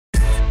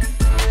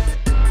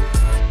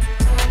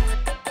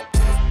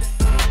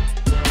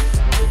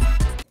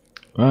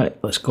Right,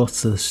 let's go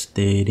to the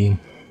stadium.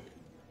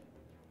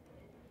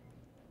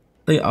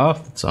 I think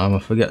half the time I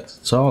forget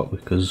to talk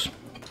because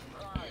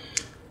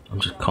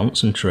I'm just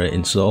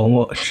concentrating so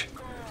much.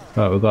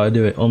 Right, we've got to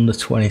do it under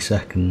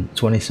 27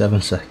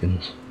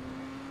 seconds.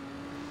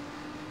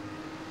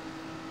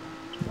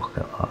 Look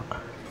at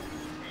that.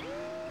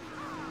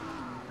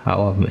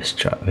 How I've missed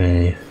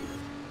Trackmania.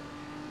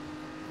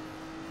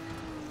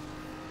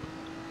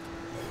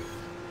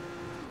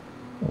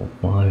 Oh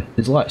my,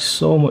 there's like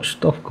so much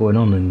stuff going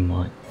on in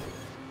like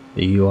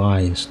the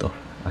UI and stuff.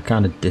 I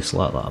kind of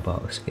dislike that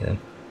about this game.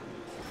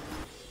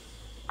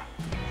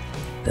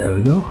 There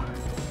we go.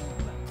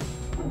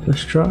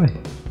 First try.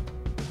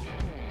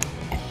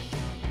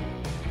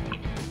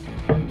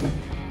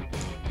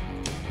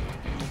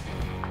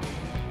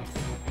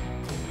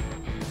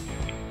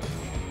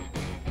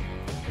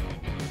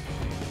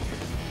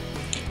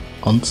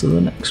 On to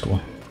the next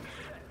one.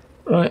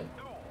 Right.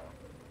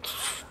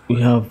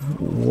 We have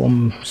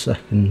 1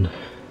 second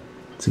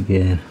to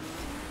gain.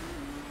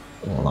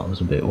 Well, that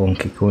was a bit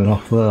wonky going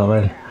off there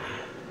then.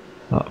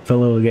 That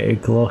pillar was getting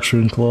closer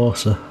and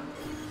closer.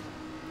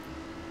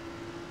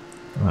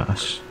 Right,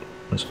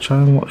 let's try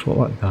and watch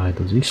what that guy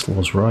does. He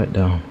slows right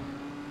down.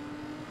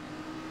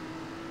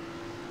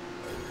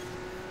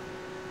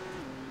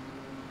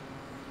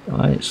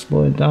 I ain't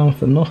slowing down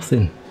for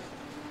nothing.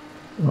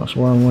 That's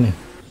why I'm winning.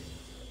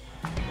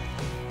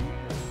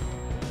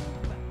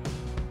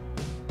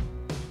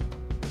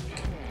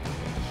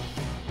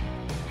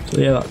 So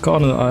yeah, that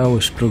corner that I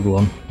always struggle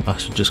on, I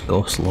should just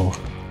go slow,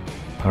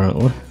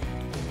 apparently.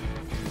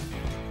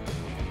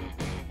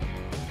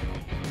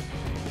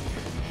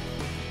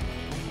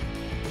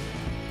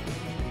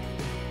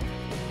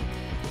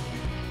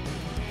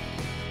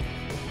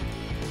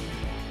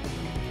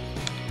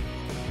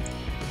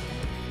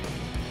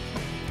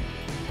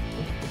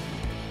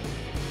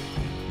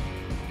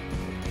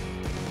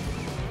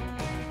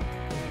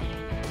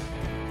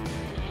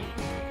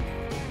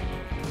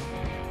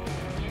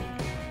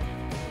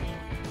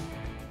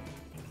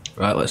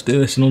 Right, let's do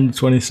this in under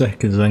 20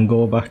 seconds then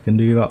go back and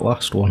do that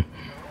last one.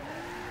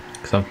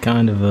 Because I've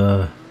kind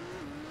of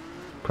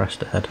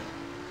pressed ahead.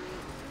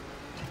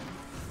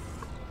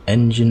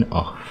 Engine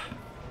off.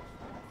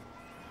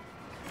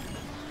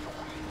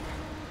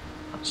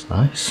 That's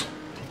nice.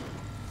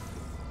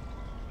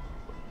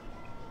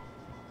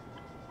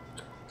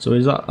 So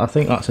is that, I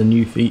think that's a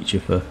new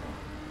feature for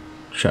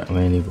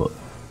Trackmania, but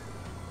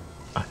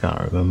I can't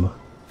remember.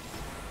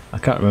 I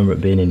can't remember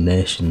it being in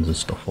Nations and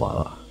stuff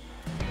like that.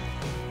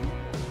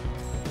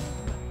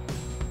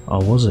 Or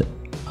was it?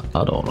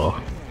 I don't know.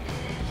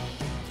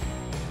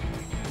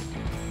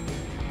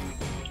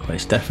 But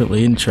it's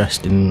definitely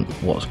interesting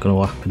what's going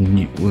to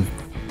happen with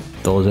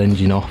those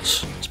engine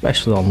offs,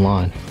 especially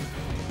online.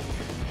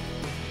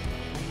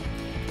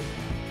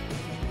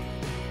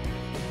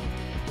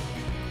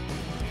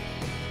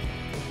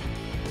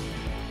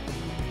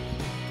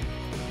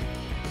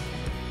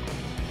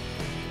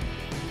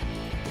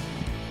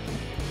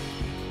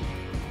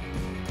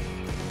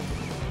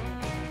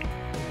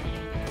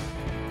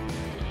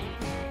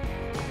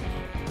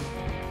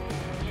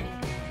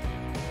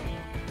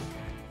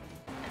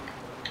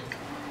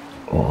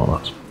 Oh,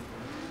 that's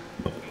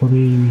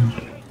bloody...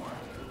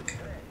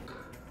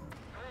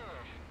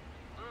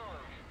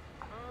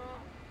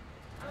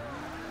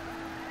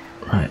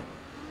 Right,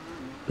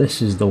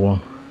 this is the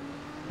one.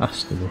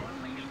 Has to be.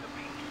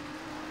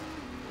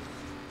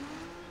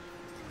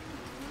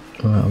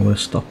 Right, I'm going to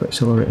stop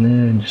accelerating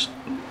here and just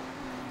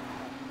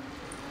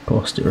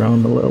post it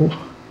around a little.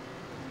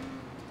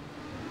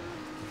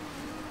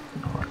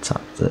 Oh, I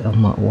tapped it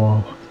on that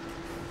wall.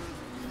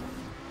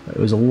 It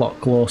was a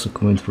lot closer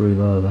coming through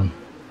there then.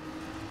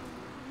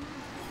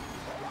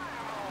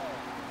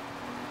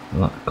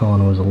 And that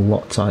corner was a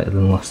lot tighter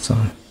than last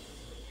time.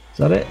 Is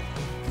that it?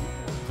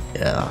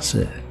 Yeah, that's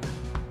it.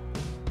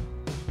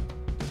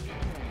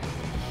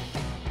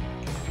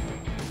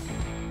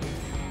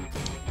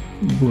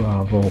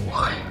 Bravo.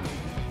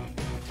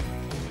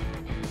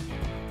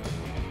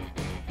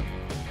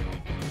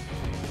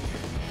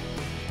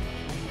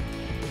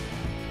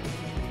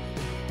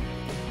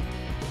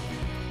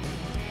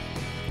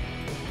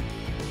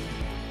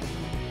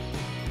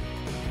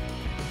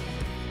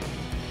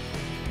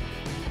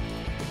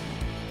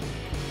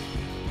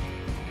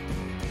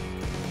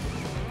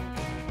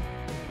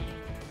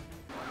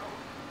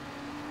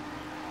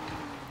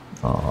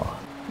 Oh,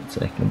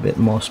 taking a bit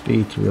more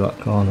speed through that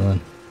corner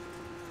then.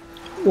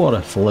 What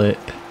a flip.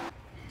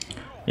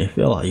 You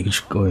feel like you're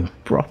just going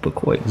proper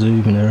quick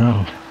zooming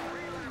around.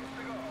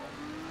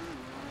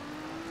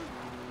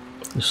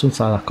 Just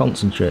sometimes I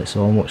concentrate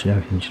so much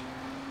everything just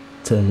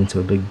turns into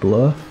a big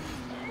blur.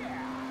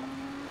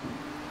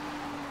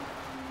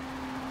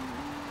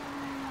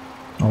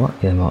 Oh,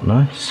 that came out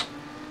nice.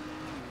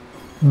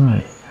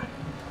 Right.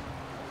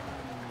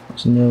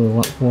 That's nearly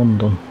lap one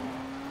done.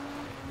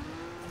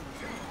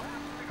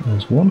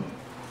 There's one.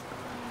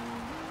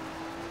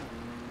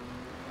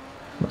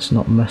 Let's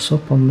not mess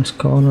up on this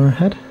corner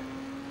ahead.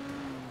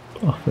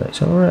 Off the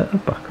accelerator,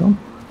 back on.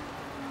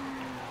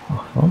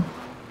 Off on.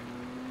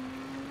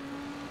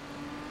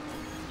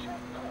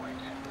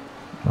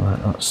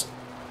 Right, that's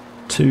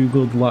 2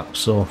 good laps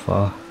so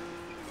far.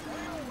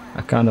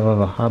 I kind of have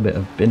a habit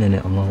of binning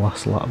it on the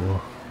last lap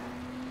though.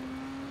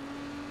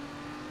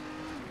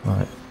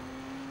 Right,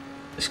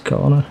 this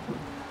corner.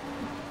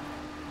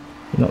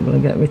 You're not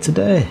going to get me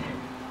today.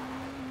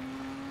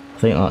 I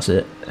think that's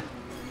it.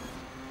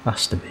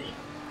 Has to be.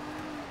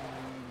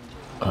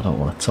 I don't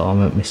want to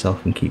torment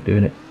myself and keep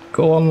doing it.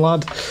 Go on,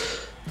 lad.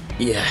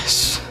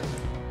 Yes.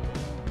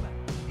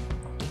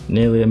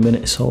 Nearly a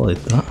minute solid,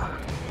 that.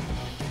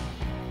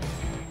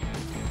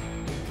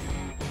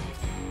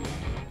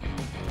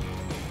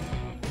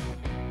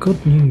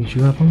 Good news,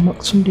 you have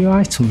unlocked some new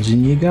items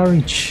in your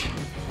garage.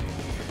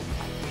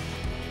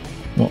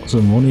 Lots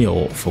of money,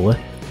 hopefully.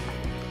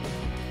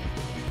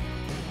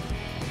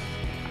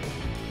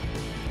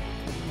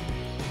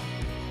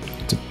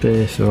 To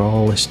pay for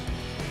all this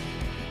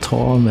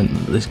torment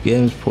that this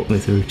game's put me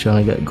through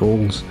trying to get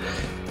goals.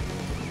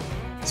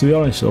 To be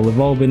honest though, they've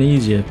all been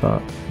easier,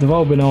 but they've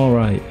all been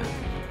alright.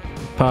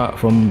 Apart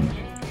from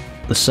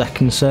the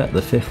second set, the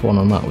 5th one,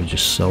 and that was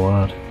just so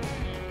hard.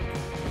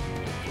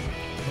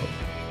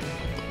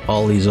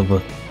 All these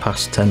other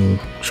past 10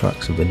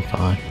 tracks have been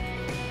fine.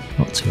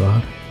 Not too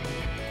hard.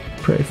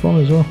 Pretty fun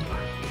as well.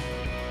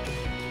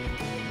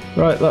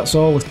 Right, that's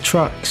all the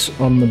tracks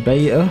on the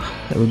beta.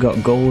 We've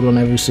got gold on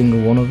every single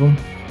one of them.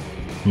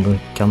 On the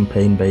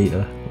campaign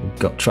beta. We've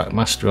got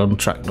Trackmaster on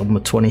track number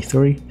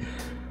 23.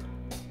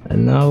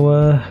 And now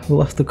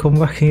we'll have to come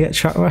back and get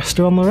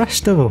Trackmaster on the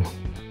rest of them.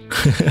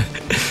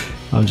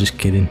 I'm just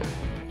kidding.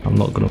 I'm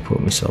not going to put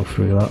myself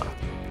through that.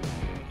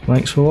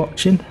 Thanks for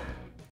watching.